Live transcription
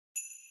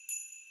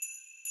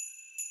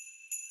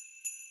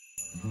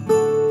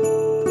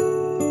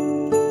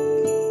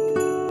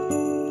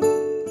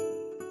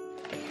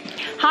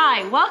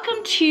Hi,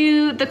 welcome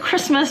to the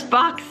Christmas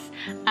box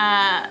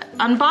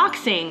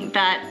unboxing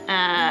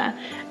that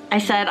I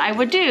said I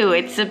would do.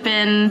 It's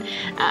been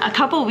a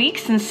couple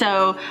weeks, and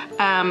so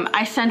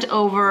I sent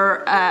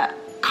over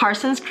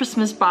Carson's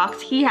Christmas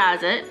box. He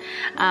has it.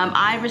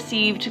 I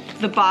received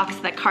the box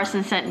that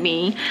Carson sent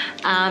me,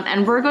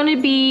 and we're going to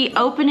be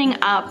opening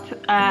up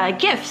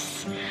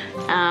gifts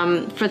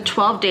for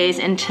 12 days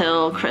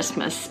until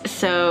Christmas.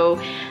 So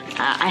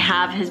I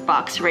have his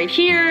box right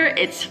here.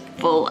 It's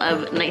full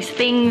of nice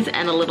things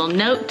and a little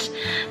note.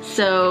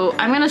 So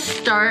I'm gonna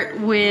start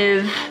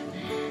with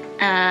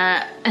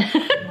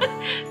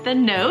the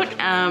note.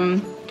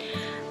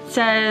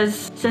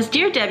 Says,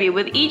 Dear Debbie,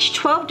 with each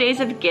 12 days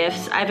of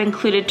gifts, I've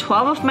included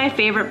 12 of my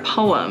favorite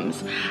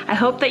poems. I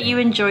hope that you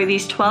enjoy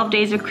these 12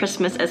 days of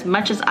Christmas as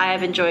much as I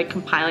have enjoyed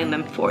compiling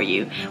them for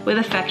you. With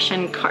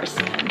affection,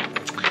 Carson.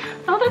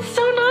 Oh, that's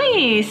so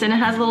nice. And it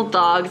has little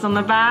dogs on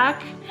the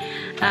back.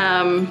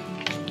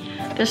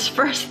 This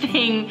first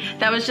thing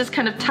that was just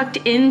kind of tucked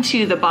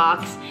into the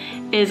box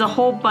is a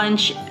whole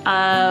bunch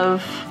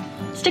of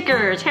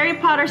stickers, Harry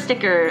Potter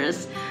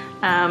stickers.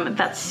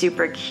 That's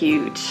super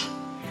cute.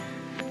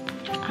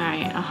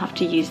 Alright, I'll have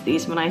to use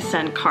these when I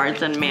send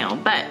cards and mail.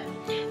 But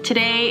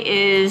today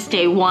is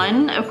day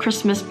 1 of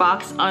Christmas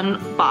box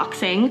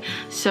unboxing.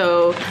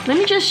 So let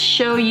me just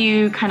show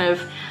you kind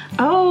of,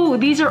 oh,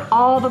 these are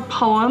all the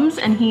poems,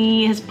 and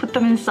he has put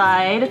them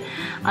inside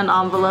an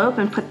envelope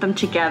and put them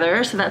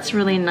together. So that's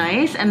really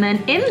nice. And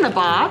then in the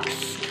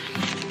box,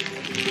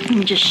 let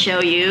me just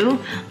show you,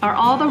 are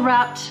all the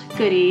wrapped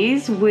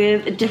goodies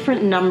with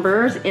different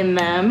numbers in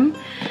them.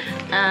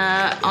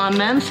 On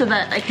them, so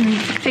that I can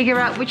figure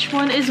out which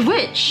one is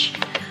which.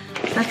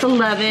 That's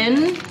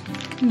 11.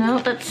 No,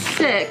 that's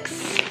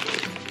 6.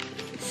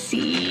 Let's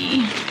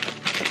see.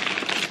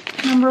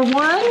 Number 1,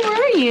 where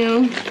are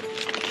you?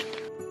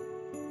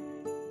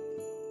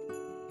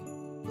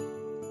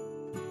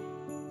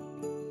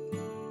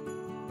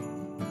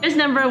 Here's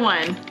number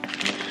 1.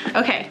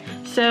 Okay,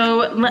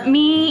 so let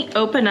me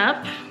open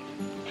up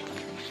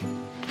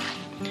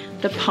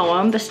the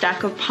poem, the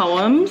stack of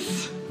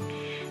poems.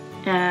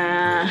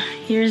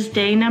 Here's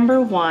day number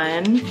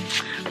 1.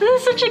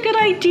 This is such a good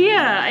idea.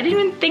 I didn't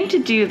even think to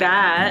do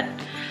that.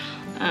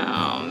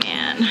 Oh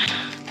man.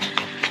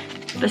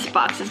 This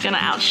box is gonna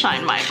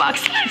outshine my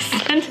box that I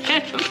sent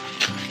him.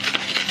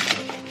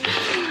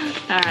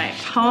 Alright,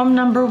 poem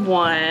number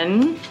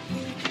 1.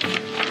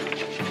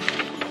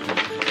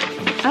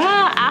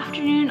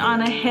 Afternoon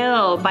on a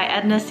Hill by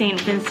Edna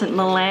St. Vincent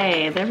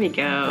Millay. There we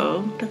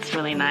go. That's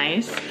really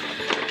nice.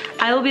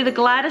 I will be the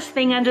gladdest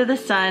thing under the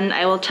sun.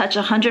 I will touch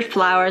 100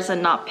 flowers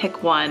and not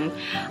pick one.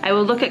 I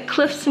will look at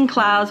cliffs and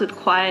clouds with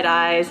quiet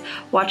eyes,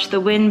 watch the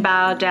wind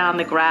bow down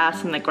the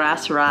grass and the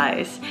grass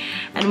rise.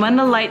 And when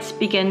lights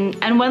begin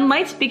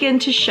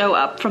to show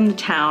up from the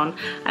town,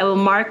 I will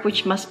mark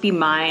which must be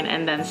mine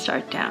and then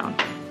start down.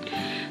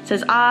 It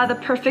says, ah, the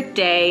perfect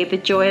day, the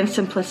joy and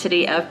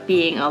simplicity of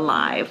being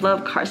alive.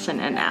 Love,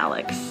 Carson and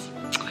Alex.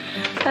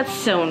 That's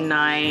so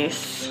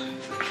nice.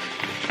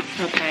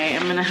 Okay,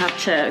 I'm gonna have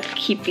to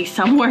keep these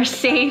somewhere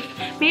safe.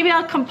 Maybe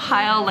I'll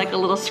compile like a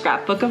little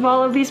scrapbook of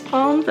all of these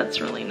poems. That's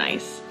really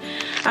nice.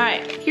 All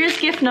right, here's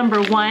gift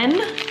number 1.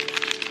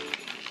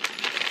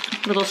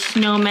 Little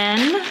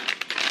snowmen.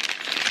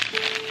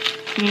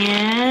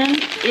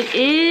 And it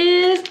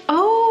is,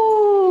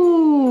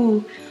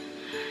 oh,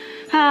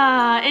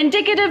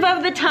 indicative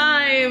of the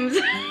times.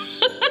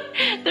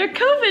 They're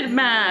COVID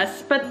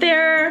masks, but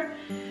they're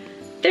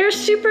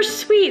super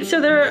sweet.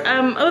 So they're,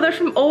 they're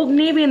from Old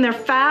Navy and they're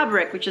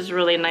fabric, which is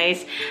really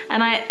nice.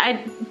 And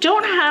I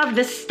don't have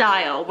this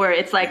style where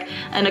it's like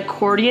an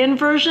accordion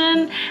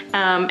version,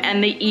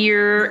 and the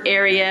ear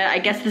area, I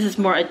guess this is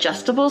more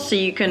adjustable so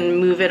you can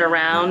move it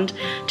around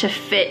to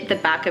fit the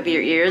back of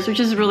your ears, which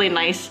is really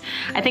nice.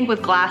 I think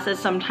with glasses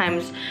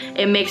sometimes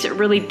it makes it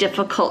really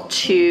difficult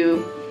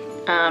to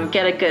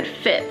get a good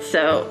fit,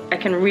 so I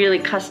can really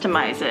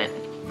customize it.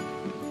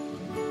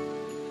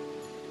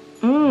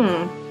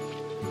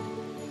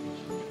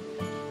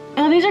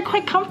 Oh, these are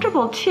quite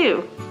comfortable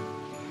too.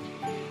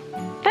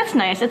 That's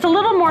nice. It's a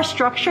little more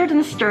structured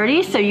and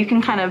sturdy, so you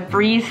can kind of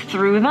breathe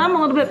through them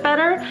a little bit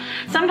better.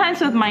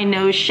 Sometimes with my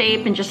nose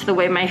shape and just the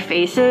way my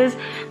face is,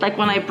 like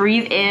when I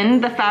breathe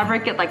in, the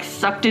fabric get like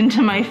sucked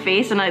into my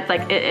face and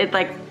it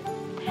like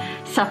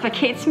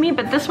suffocates me,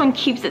 but this one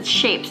keeps its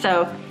shape,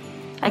 so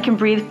I can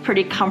breathe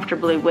pretty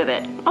comfortably with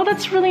it. Oh,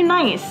 that's really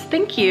nice.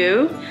 Thank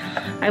you.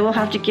 I will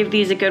have to give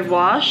these a good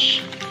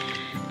wash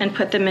and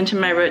put them into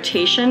my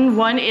rotation.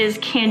 One is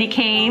candy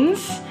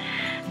canes,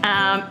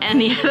 and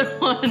the other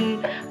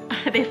one,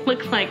 they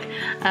look like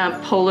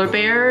polar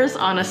bears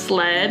on a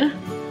sled.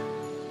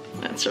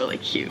 That's really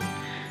cute.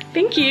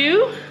 Thank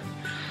you.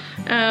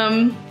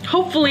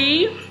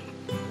 Hopefully,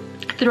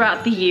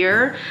 throughout the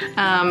year,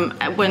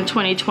 when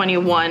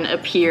 2021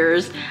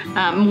 appears,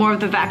 more of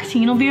the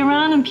vaccine will be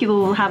around and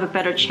people will have a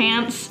better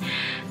chance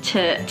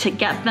to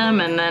get them,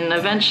 and then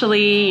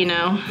eventually, you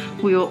know,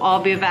 we will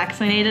all be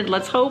vaccinated,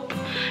 let's hope,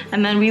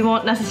 and then we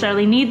won't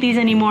necessarily need these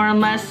anymore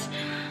unless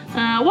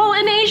Well,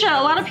 in Asia,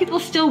 a lot of people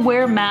still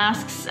wear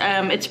masks.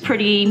 It's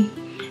pretty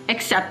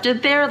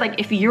accepted there. Like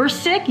if you're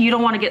sick, you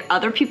don't want to get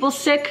other people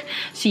sick,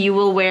 so you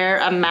will wear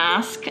a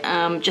mask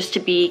just to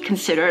be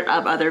considerate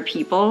of other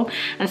people.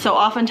 And so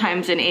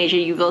oftentimes in Asia,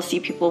 you will see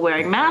people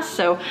wearing masks.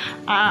 So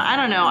I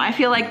don't know. I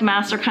feel like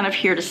masks are kind of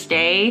here to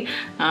stay.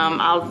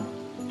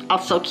 I'll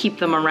still keep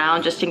them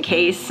around just in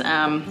case.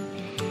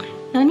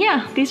 And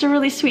yeah, these are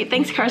really sweet.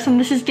 Thanks, Carson.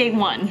 This is day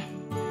 1.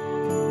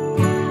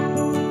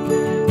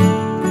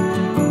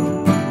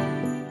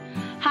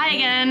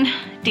 Again,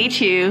 day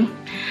 2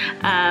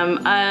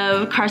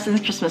 of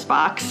Carson's Christmas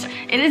box.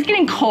 It is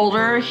getting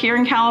colder here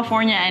in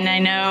California, and I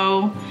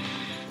know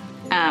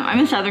I'm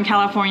in Southern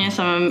California,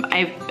 so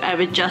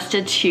I've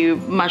adjusted to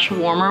much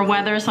warmer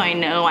weather, so I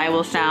know I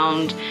will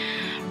sound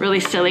really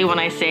silly when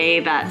I say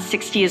that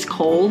 60 is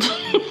cold.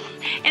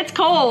 It's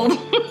cold.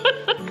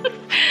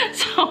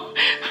 So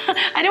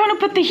I don't want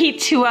to put the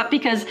heat too up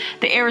because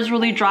the air is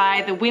really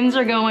dry, the winds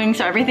are going,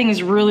 so everything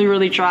is really,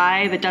 really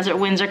dry. The desert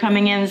winds are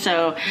coming in,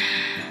 so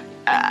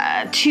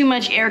too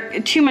much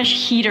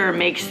heater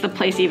makes the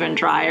place even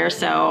drier.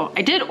 So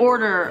I did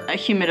order a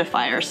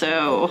humidifier,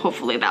 so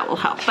hopefully that will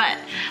help. But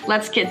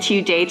let's get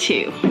to day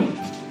 2.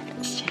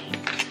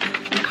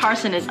 And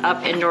Carson is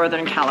up in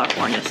Northern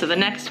California, so the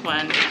next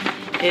one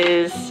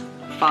is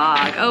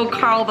Fog. Oh,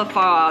 Carl the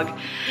Fog.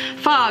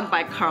 Fog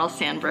by Carl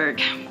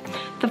Sandburg.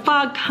 The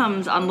fog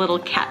comes on little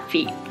cat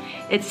feet.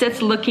 It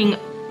sits looking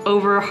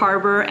over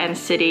harbor and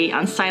city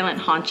on silent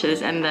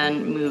haunches and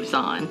then moves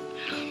on.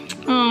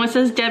 Oh, it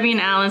says Debbie and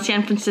Alan,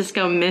 San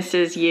Francisco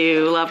misses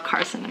you. Love,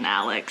 Carson and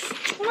Alex.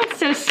 Oh, that's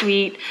so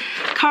sweet.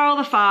 Carl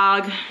the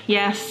Fog,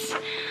 yes.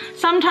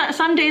 Some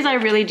days I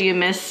really do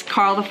miss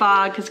Carl the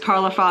Fog because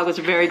Carl the Fog was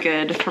very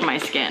good for my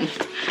skin.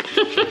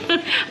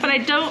 But I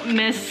don't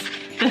miss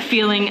the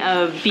feeling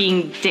of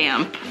being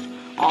damp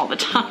all the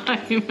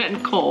time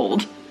and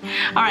cold.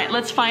 All right,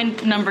 let's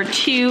find number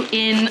 2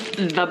 in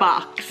the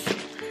box.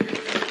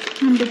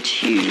 Number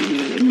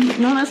 2,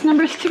 no, that's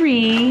number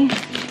 3.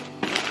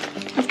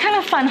 It's kind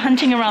of fun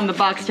hunting around the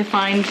box to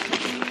find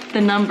the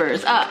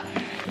numbers.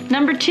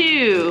 Number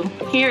 2,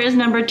 here is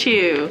number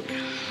 2.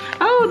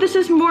 Oh, this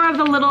is more of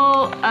the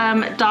little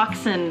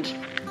dachshund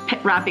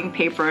wrapping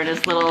paper and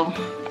his little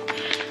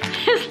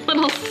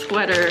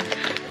sweater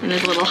and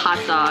his little hot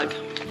dog.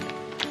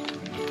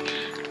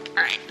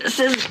 All right, this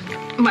is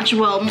much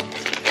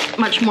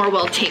more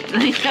well taped than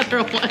the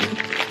other one.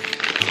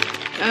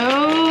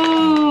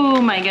 Oh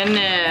my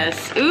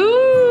goodness.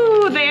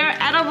 Ooh, they are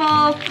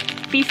edible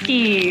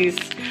feasties.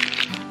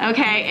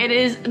 Okay, it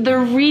is the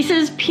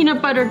Reese's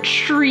Peanut Butter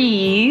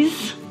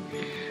Trees.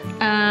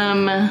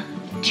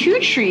 2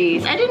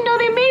 trees. I didn't know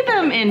they made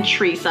them in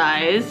tree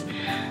size,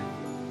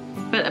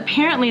 but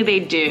apparently they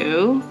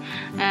do.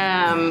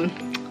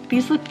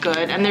 These look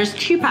good, and there's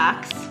 2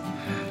 packs,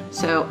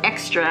 so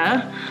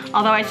extra.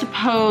 Although I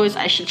suppose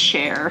I should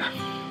share,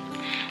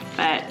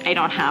 but I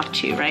don't have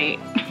to, right?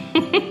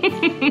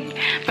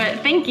 But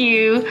thank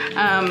you.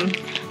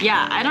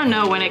 Yeah, I don't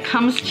know, when it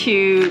comes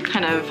to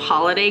kind of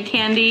holiday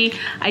candy,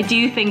 I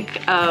do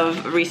think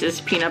of Reese's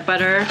peanut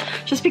butter,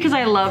 just because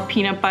I love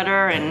peanut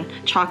butter and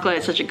chocolate.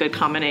 It's such a good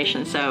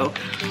combination. So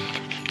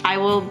I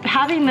will be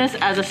having this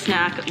as a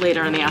snack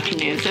later in the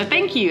afternoon. So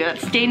thank you,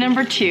 that's day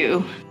number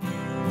 2.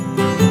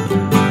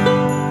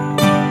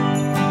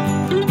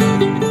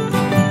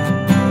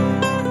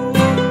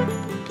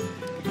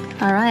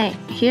 All right,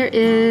 here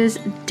is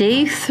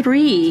day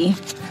 3.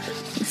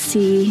 Let's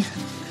see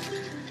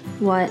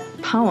what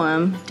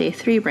poem day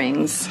 3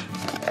 brings.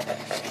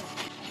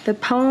 The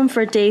poem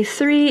for day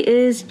 3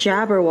 is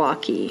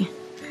Jabberwocky.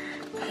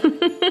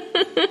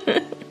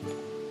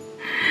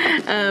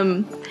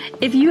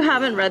 If you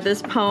haven't read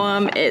this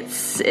poem,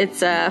 it's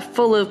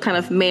full of kind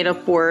of made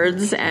up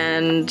words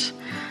and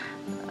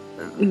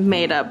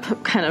made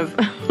up kind of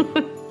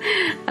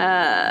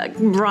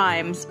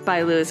rhymes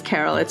by Lewis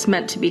Carroll. It's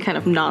meant to be kind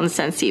of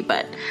nonsensy,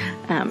 but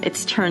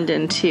it's turned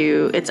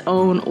into its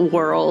own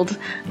world.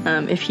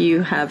 If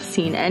you have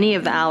seen any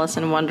of the Alice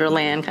in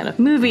Wonderland kind of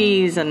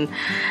movies and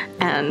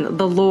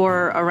the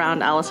lore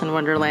around Alice in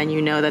Wonderland,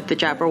 you know that the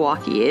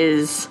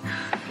Jabberwocky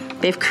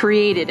they've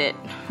created it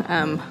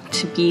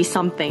to be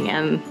something,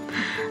 and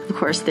of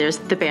course there's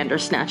the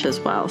Bandersnatch as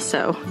well.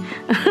 So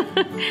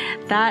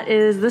that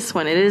is this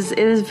one. It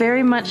is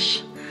very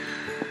much,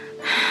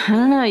 I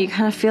don't know, you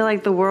kind of feel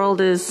like the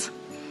world is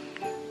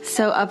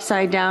so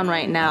upside down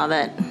right now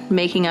that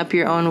making up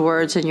your own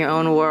words in your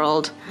own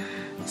world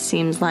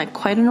seems like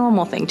quite a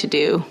normal thing to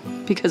do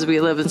because we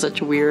live in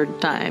such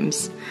weird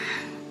times.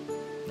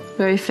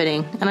 Very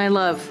fitting. And I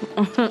love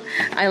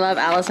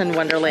Alice in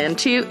Wonderland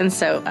too, and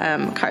so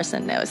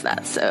Carson knows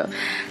that. So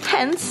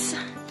hence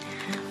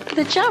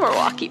the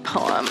Jabberwocky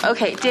poem.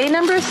 Okay, day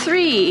number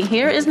 3.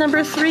 Here is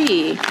number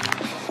 3.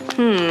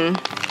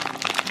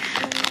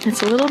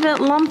 It's a little bit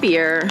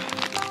lumpier.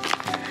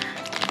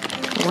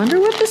 I wonder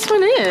what this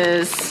one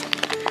is.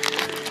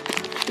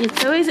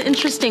 It's always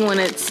interesting when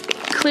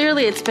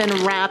clearly it's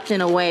been wrapped in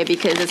a way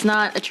because it's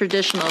not a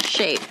traditional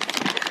shape.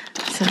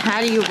 so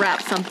how do you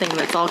wrap something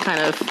that's all kind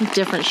of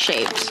different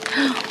shapes?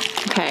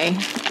 Okay,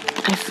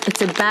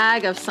 it's a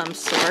bag of some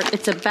sort.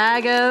 It's a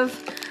bag of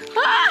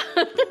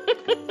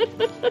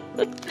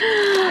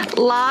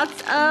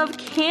lots of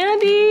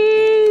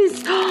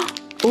candies.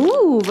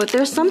 Ooh, but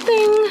there's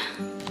something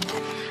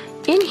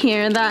in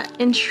here that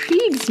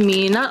intrigues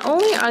me. Not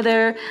only are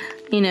there,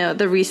 you know,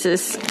 the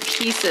Reese's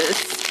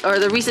Pieces, or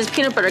the Reese's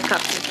Peanut Butter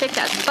Cups and Kit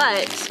Kats,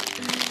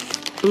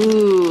 but,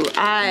 ooh,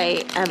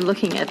 I am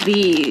looking at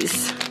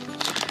these.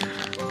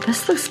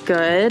 This looks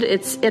good.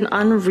 It's an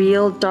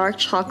Unreal dark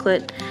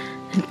chocolate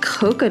and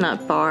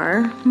coconut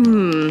bar.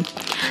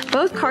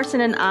 Both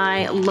Carson and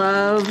I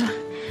love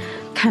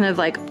kind of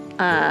like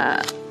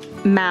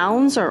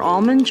Mounds or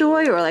Almond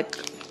Joy, or like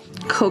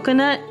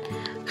coconut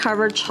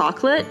covered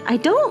chocolate. I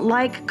don't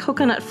like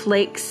coconut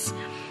flakes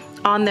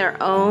on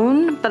their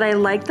own, but I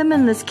like them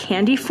in this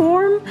candy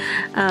form.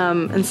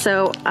 And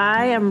so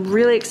I am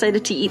really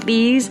excited to eat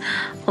these,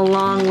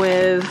 along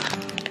with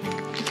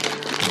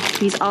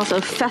these also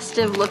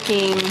festive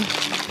looking,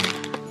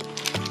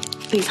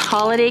 these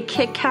holiday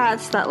Kit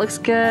Kats. That looks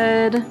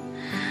good.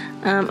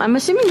 I'm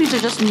assuming these are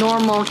just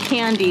normal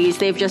candies.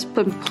 They've just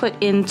been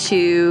put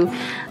into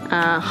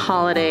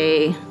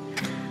holiday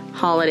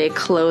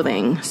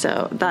clothing.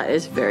 So that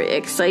is very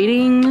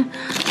exciting.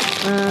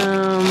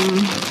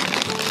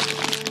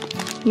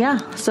 Yeah,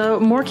 so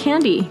more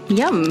candy.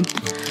 Yum.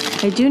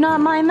 I do not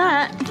mind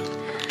that.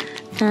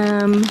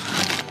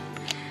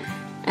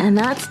 And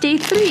that's day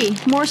 3.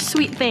 More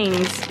sweet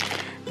things.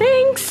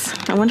 Thanks.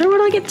 I wonder what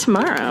I'll get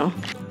tomorrow.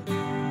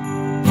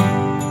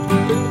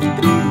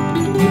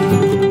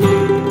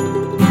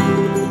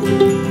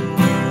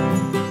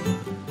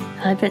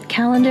 Advent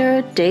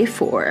calendar, day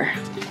 4.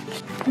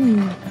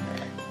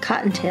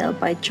 Cottontail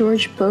by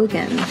George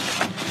Bogan.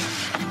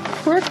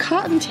 Poor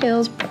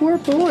Cottontails, poor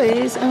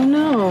boys. Oh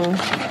no.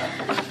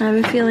 I have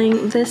a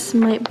feeling this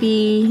might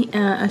be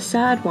a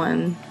sad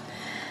one.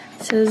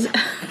 It says,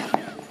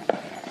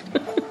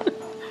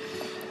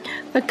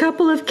 a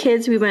couple of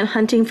kids, we went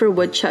hunting for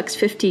woodchucks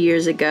 50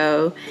 years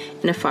ago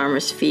in a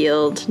farmer's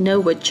field. No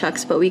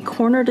woodchucks, but we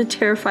cornered a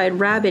terrified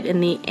rabbit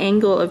in the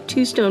angle of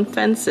 2 stone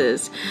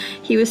fences.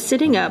 He was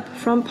sitting up,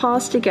 front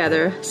paws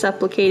together,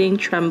 supplicating,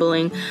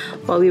 trembling.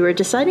 While we were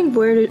deciding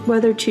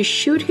whether to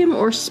shoot him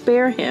or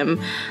spare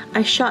him,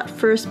 I shot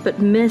first but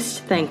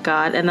missed, thank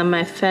God, and then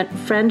my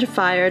friend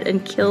fired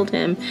and killed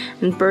him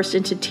and burst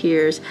into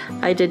tears.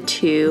 I did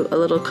too, a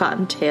little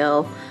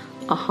cottontail,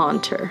 a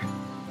haunter.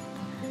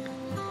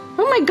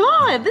 Oh my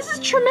God, this is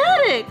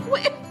traumatic.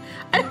 Wait,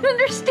 I don't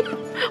understand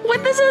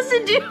what this has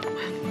to do.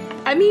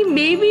 I mean,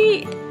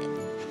 maybe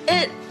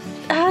it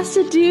has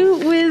to do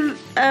with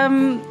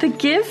the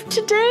gift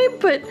today,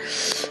 but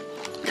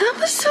that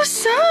was so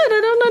sad. I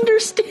don't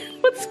understand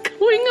what's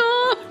going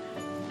on.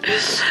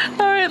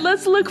 All right,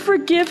 let's look for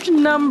gift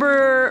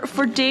number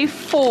for day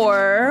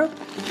 4.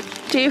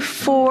 Day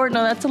 4,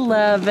 no, that's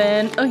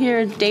 11. Oh,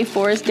 here, day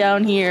 4 is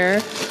down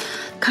here.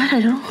 God,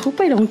 I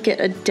hope I don't get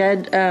a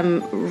dead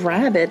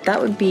rabbit.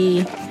 That would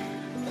be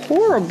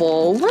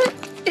horrible. What?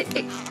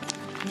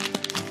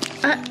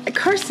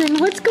 Carson,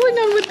 what's going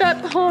on with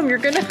that poem? You're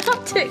gonna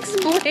have to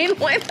explain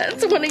why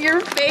that's one of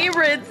your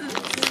favorites.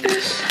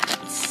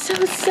 It's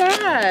so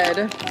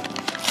sad.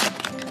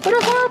 What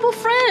a horrible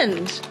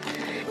friend.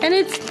 And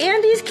it's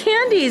Andy's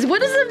Candies. What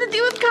does it have to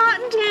do with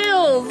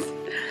Cottontails?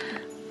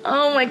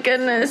 Oh my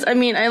goodness. I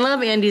mean, I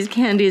love Andy's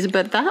Candies,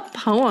 but that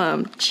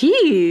poem,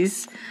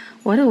 jeez.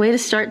 What a way to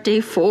start day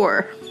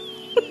 4.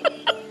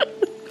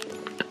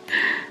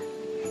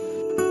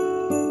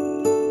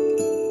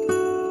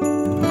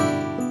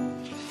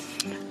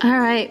 All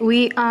right,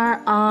 we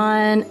are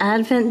on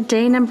Advent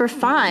day number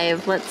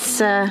 5.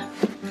 Let's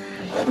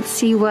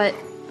see what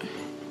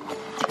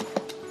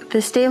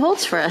this day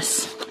holds for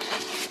us.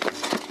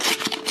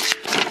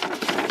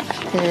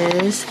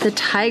 Is The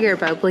Tiger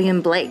by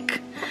William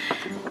Blake.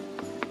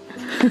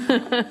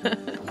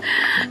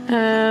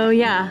 Oh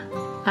yeah.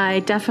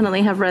 I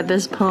definitely have read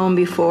this poem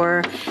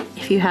before.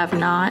 If you have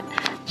not,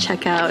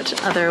 check out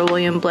other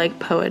William Blake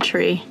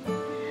poetry.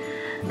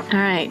 All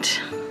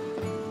right,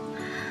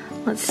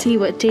 let's see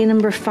what day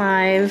number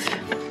 5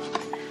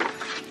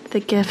 the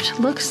gift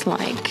looks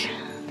like.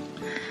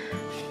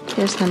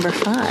 Here's number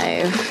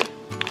 5.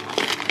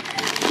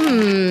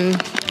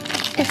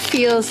 It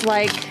feels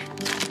like,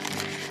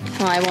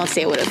 well, I won't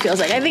say what it feels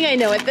like. I think I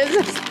know what this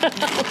is.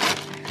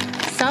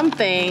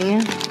 Something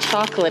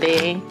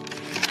chocolatey.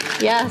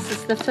 Yes,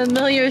 it's the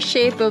familiar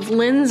shape of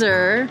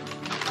Linzer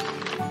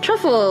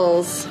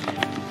truffles.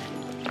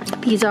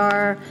 These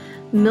are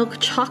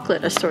milk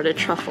chocolate assorted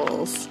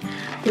truffles.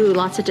 Ooh,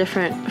 lots of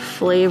different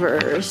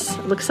flavors.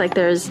 It looks like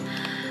there's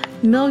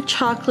milk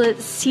chocolate,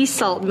 sea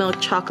salt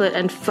milk chocolate,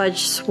 and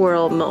fudge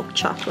swirl milk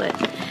chocolate.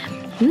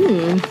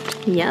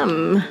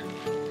 Yum.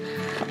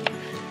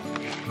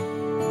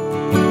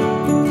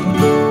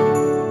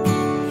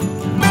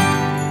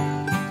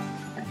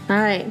 All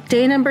right,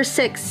 day number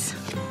 6.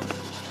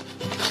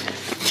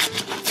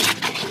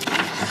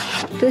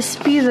 This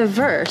be the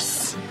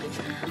verse.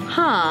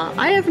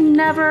 I have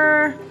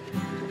never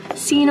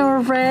seen or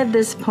read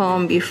this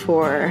poem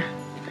before.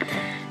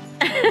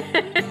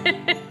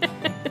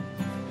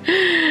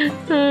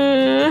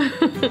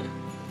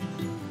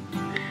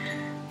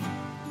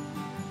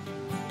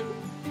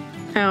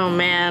 Oh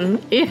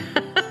man, yeah.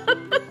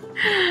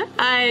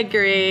 I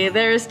agree.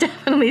 There's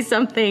definitely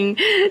something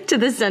to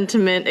the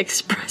sentiment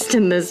expressed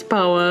in this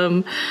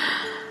poem.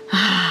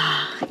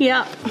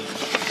 Yep.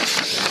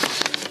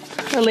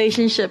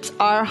 Relationships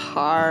are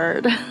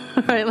hard.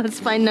 All right, let's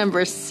find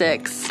number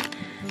 6.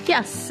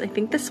 Yes, I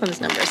think this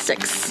one's number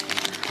 6.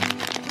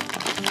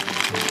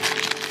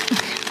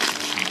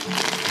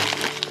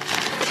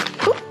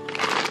 Ooh.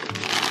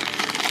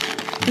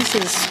 This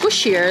is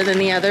squishier than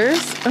the others.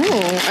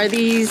 Oh, are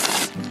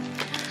these...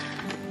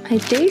 I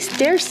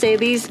dare say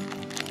these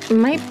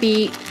might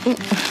be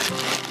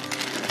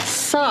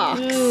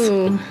socks.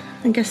 Ooh.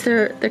 I guess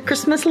they're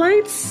Christmas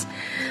lights,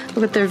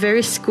 but they're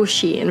very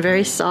squishy and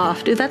very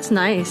soft. Ooh, that's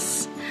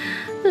nice.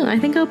 Ooh, I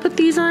think I'll put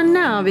these on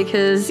now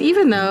because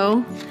even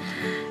though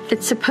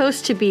it's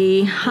supposed to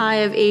be high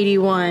of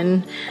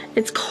 81,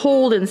 it's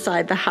cold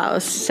inside the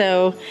house,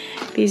 so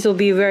these will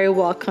be very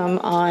welcome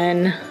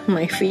on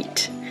my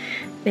feet.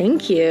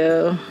 Thank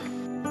you.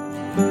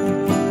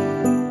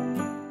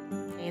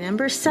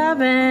 Number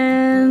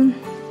 7.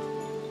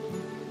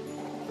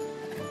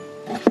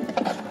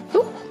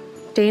 Ooh,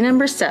 day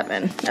number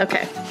 7.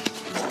 Okay.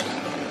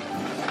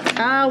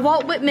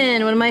 Walt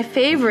Whitman, one of my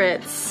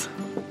favorites.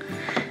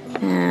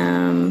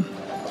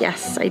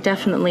 Yes, I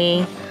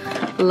definitely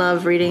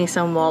love reading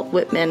some Walt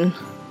Whitman.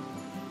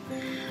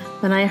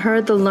 When I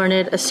heard The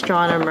Learned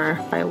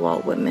Astronomer by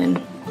Walt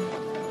Whitman.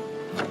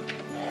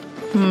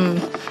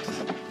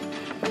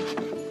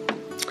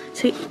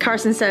 See,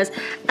 Carson says,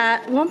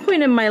 at one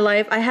point in my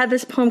life, I had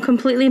this poem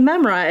completely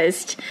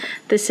memorized.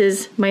 This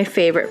is my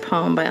favorite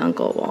poem by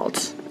Uncle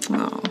Walt.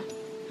 Oh.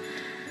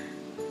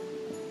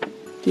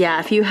 Yeah,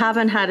 if you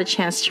haven't had a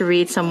chance to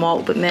read some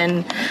Walt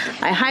Whitman,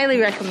 I highly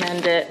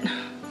recommend it.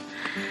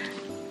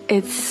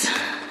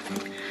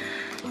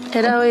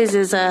 It always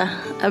is a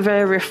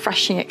very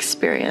refreshing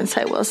experience,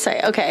 I will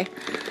say. Okay,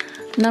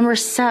 number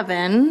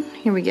 7,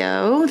 here we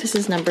go. This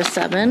is number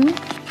 7.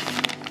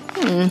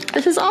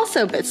 This is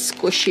also a bit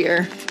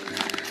squishier.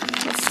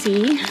 Let's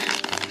see.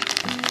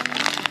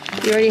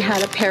 We already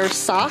had a pair of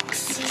socks,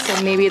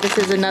 so maybe this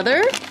is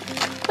another.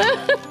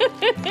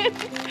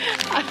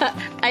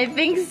 I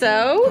think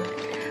so.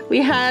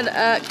 We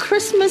had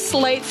Christmas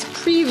lights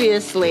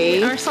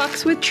previously. Our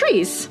socks with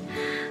trees.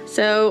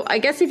 So I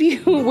guess if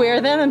you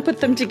wear them and put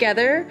them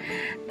together,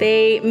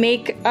 they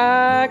make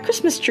a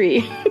Christmas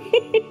tree.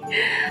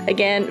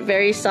 Again,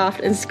 very soft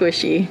and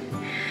squishy.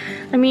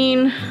 I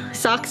mean,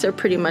 socks are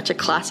pretty much a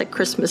classic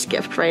Christmas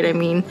gift, right? I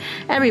mean,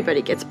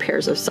 everybody gets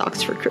pairs of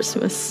socks for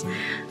Christmas.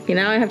 Okay,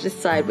 now I have to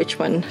decide which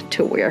one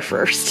to wear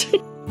first.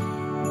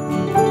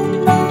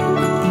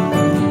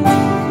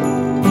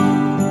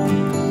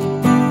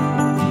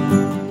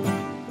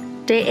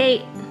 Day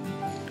 8.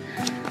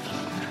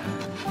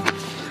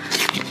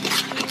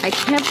 I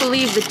can't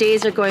believe the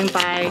days are going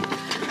by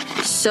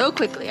so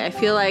quickly. I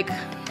feel like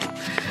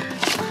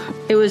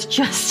it was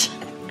just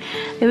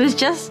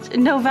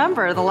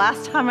November the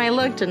last time I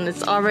looked, and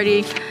it's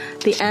already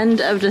the end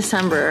of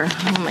December.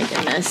 Oh my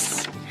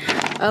goodness.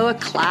 Oh, a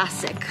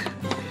classic.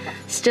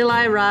 Still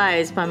I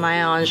Rise by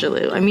Maya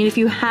Angelou. I mean, if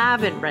you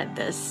haven't read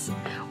this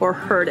or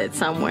heard it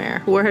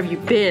somewhere, where have you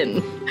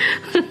been?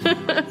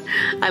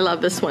 I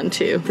love this one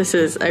too. This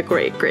is a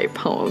great, great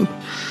poem.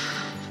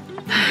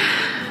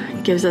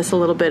 It gives us a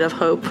little bit of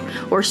hope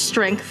or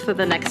strength for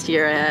the next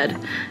year ahead.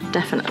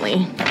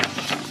 Definitely.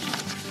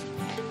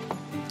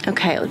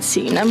 Okay, let's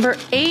see. Number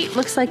 8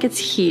 looks like it's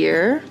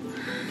here.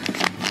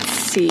 Let's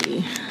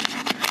see.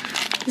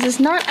 This is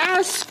not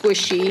as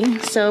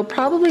squishy, so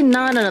probably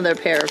not another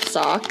pair of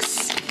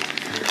socks.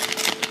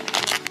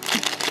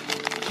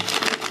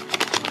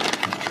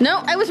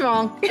 No, I was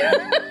wrong.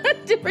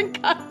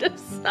 Different kind of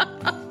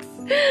socks.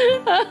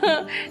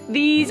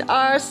 These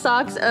are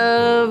socks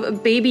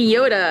of Baby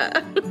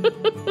Yoda.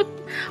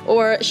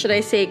 Or should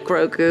I say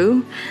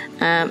Grogu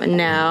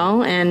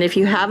now. And if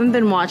you haven't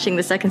been watching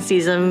the second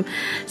season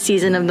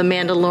of The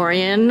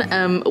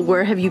Mandalorian,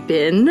 where have you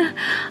been?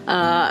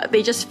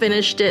 They just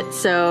finished it,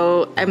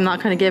 so I'm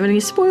not going to give any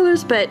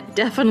spoilers, but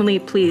definitely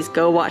please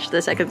go watch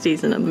the second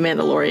season of The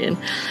Mandalorian.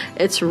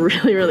 It's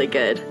really, really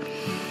good.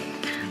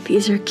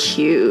 These are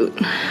cute.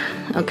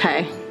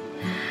 Okay.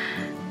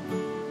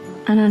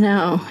 I don't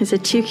know. Is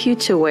it too cute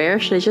to wear?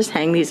 Should I just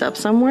hang these up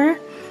somewhere?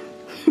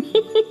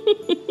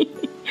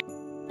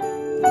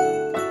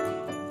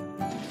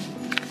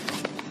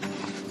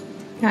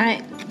 All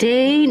right,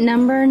 day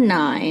number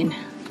 9.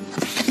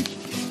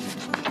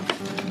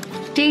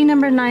 Day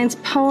number 9's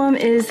poem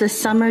is The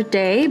Summer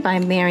Day by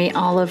Mary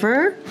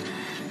Oliver.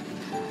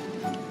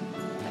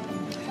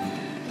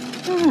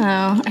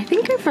 Oh, I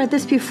think I've read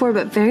this before,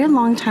 but very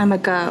long time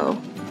ago.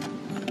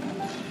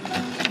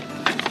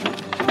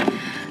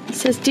 It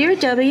says, Dear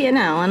Debbie and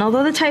Alan,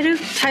 although the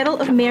title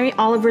of Mary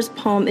Oliver's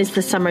poem is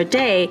The Summer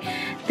Day,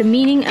 the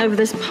meaning of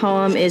this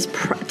poem is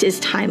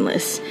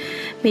timeless.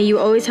 May you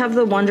always have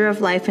the wonder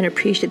of life and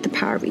appreciate the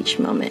power of each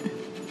moment.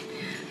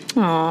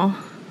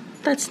 Aw,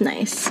 that's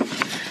nice.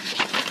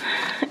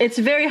 It's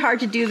very hard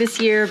to do this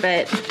year,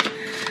 but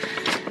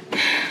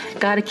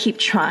gotta keep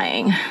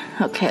trying.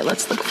 Okay,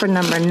 let's look for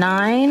number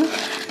 9.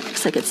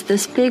 Looks like it's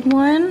this big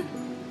one.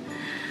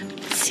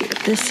 Let's see what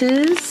this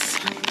is.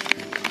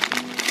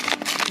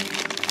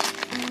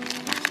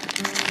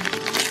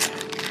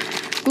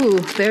 Ooh,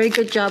 very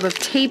good job of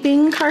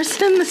taping,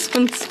 Carson. This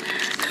one's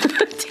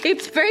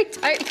taped very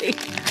tightly.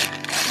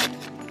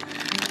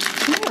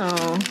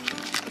 Oh,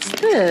 what's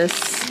this?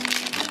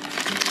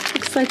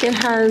 Looks like it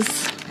has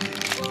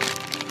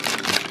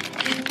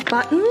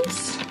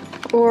buttons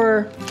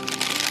or...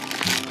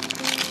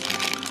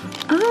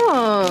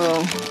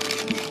 Oh,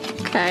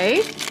 okay.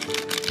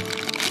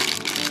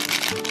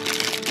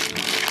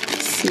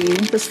 Let's see,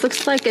 this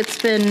looks like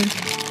it's been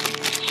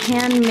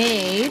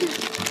handmade.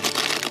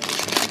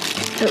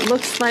 It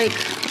looks like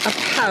a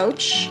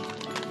pouch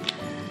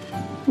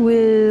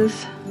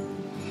with,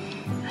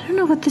 I don't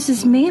know what this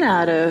is made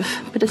out of,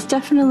 but it's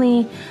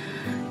definitely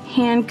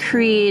hand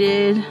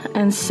created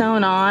and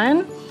sewn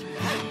on.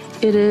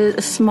 It is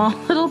a small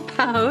little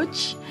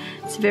pouch.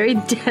 It's very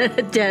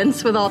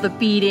dense with all the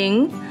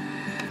beading.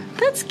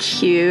 That's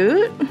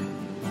cute.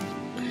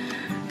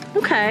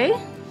 Okay,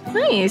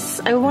 nice.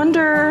 I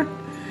wonder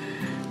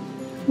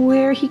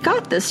where he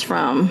got this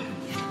from.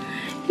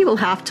 He will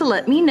have to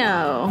let me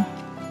know.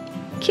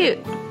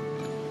 Cute.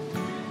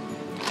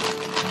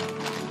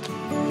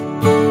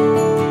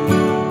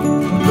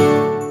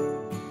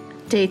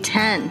 Day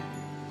 10.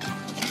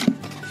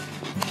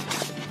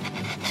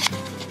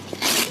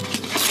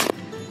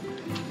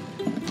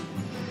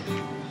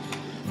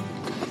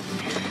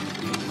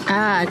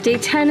 Day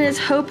 10 is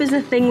Hope is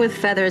a Thing with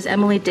Feathers,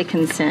 Emily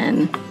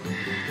Dickinson.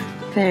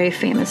 Very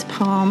famous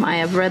poem. I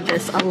have read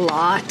this a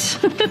lot.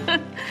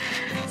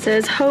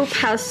 Says, hope,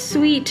 how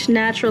sweet,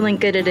 natural,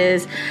 and good it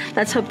is.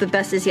 Let's hope the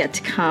best is yet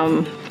to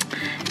come.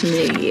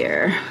 New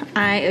Year.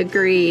 I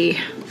agree.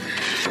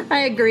 I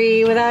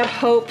agree. Without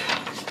hope,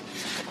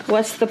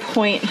 what's the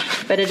point?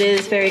 But it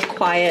is very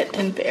quiet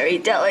and very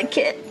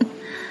delicate.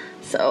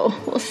 So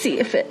we'll see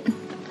if it,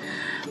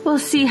 we'll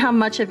see how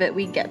much of it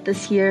we get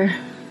this year.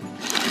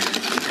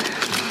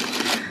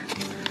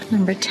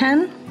 Number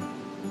 10.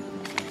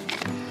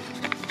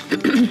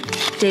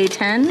 Day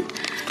 10.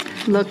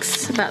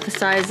 Looks about the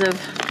size of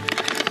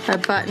a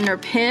button or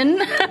pin.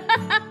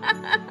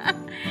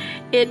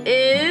 It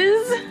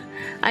is.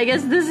 I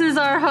guess this is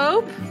our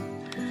hope.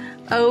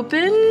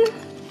 Open.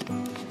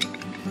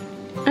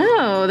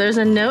 Oh, there's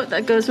a note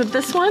that goes with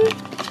this one.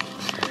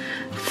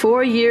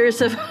 4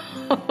 years of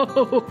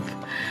hope.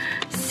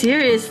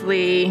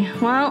 Seriously.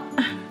 Well,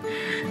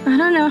 I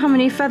don't know how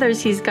many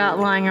feathers he's got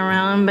lying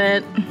around,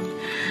 but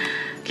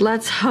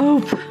let's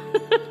hope.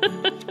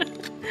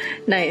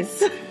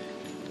 Nice.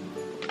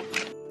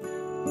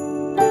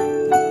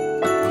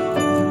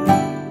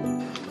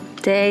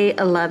 Day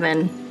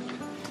 11.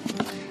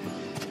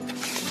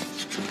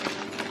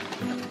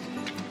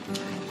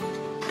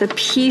 The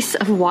Peace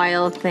of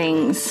Wild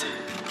Things.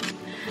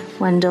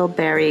 Wendell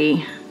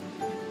Berry.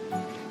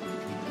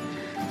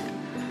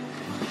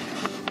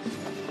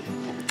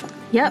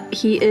 Yep,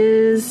 he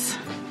is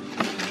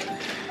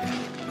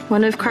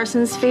one of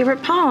Carson's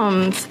favorite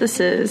poems. This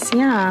is,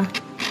 yeah.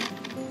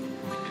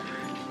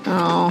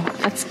 Oh,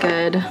 that's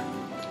good.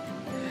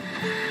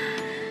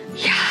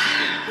 Yeah.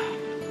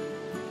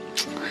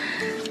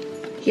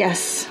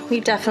 Yes, we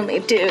definitely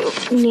do.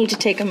 We need to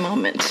take a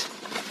moment.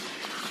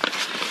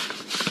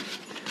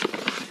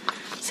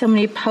 So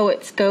many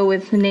poets go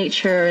with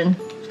nature and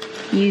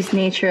use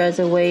nature as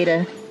a way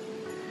to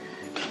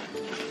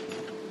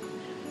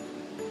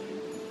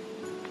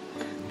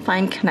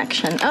find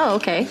connection. Oh,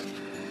 okay.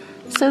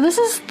 So this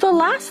is the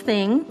last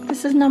thing.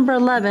 This is number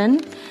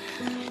 11.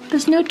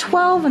 There's no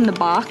 12 in the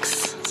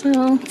box, so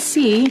let's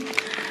see.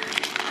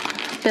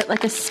 A bit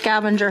like a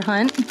scavenger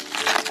hunt.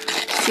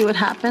 See what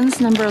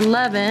happens. Number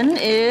 11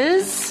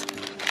 is...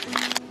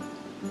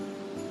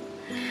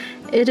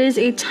 It is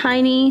a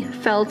tiny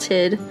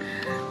felted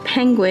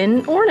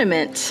penguin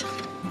ornament.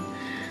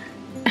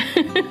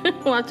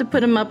 We'll have to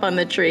put him up on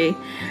the tree.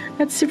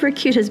 That's super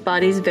cute. His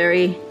body's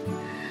very,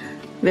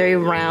 very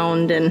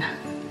round and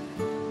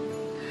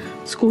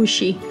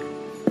squishy.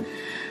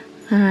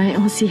 All right,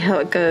 we'll see how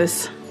it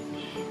goes.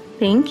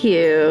 Thank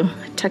you.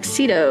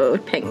 Tuxedo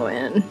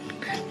penguin.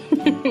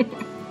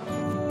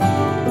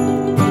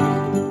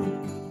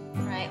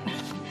 Right.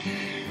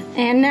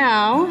 And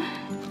now,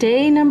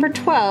 day number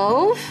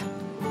 12.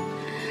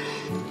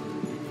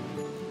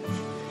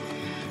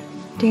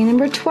 Day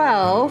number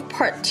 12,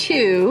 part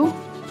 2.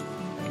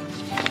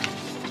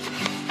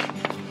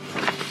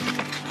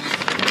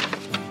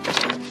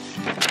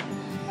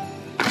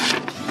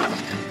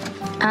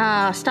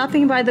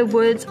 Stopping by the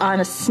Woods on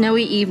a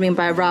Snowy Evening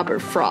by Robert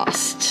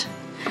Frost.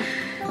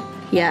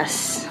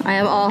 Yes, I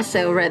have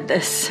also read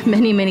this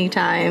many, many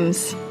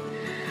times.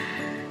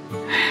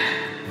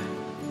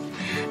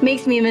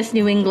 Makes me miss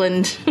New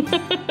England.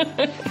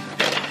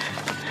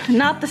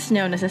 Not the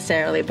snow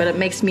necessarily, but it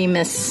makes me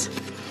miss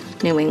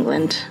New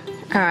England.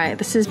 All right,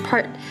 this is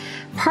part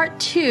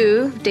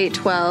 2, day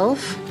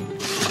 12.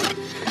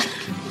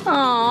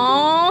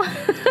 Aww.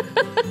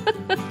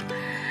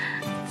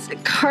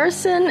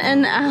 Carson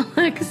and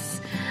Alex.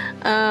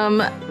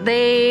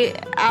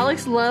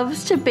 Alex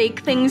loves to bake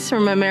things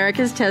from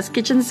America's Test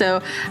Kitchen,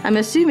 so I'm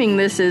assuming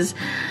this is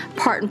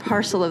part and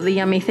parcel of the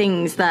yummy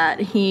things that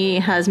he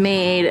has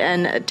made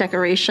and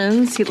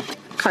decorations.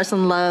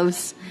 Carson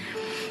loves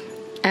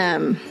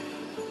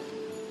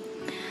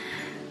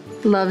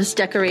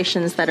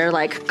decorations that are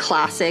like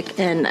classic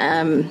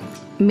and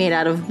made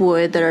out of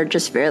wood, that are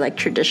just very like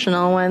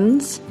traditional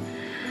ones.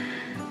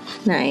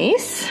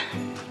 Nice.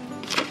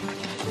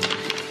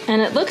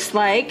 And it looks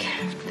like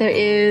there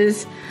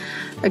is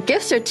a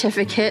gift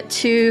certificate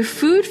to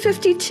Food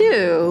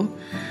 52.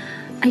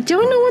 I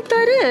don't know what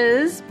that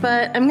is,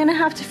 but I'm gonna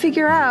have to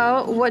figure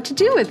out what to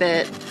do with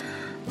it.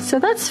 So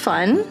that's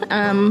fun.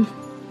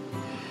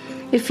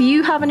 If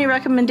you have any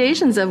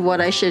recommendations of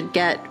what I should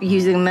get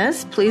using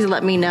this, please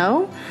let me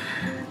know.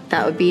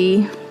 That would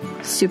be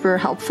super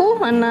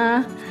helpful. And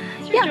yeah.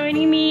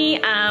 Joining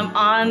me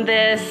on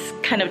this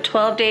kind of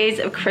 12 days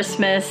of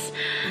Christmas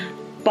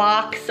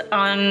box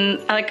on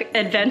like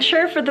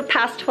adventure for the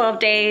past 12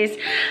 days.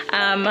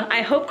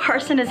 I hope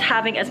Carson is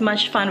having as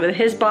much fun with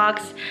his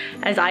box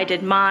as I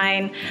did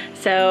mine.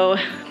 So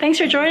thanks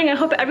for joining. I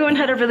hope everyone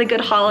had a really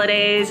good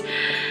holidays,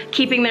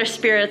 keeping their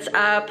spirits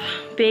up,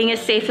 being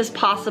as safe as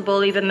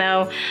possible, even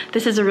though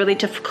this is a really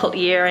difficult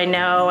year, I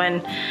know,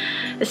 and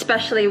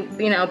especially,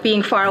 you know,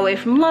 being far away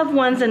from loved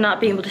ones and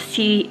not being able to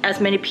see as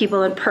many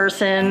people in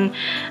person.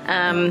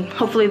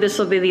 Hopefully this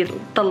will be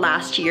the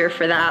last year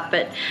for that,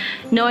 but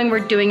knowing we're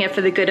doing it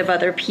for the good of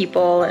other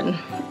people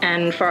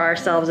and for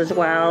ourselves as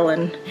well.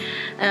 And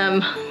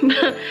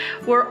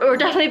we're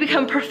definitely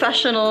become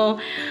professional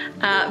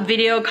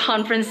video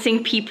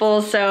conferencing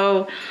people,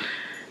 so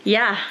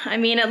yeah, I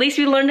mean, at least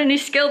we learned a new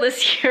skill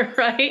this year,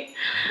 right?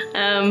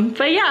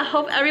 But yeah,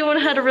 hope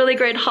everyone had a really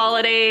great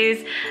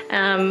holidays.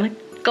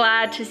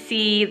 Glad to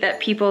see that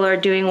people are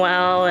doing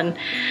well and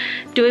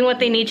doing what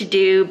they need to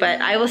do,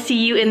 but I will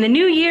see you in the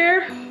new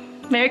year.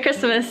 Merry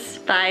Christmas.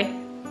 Bye.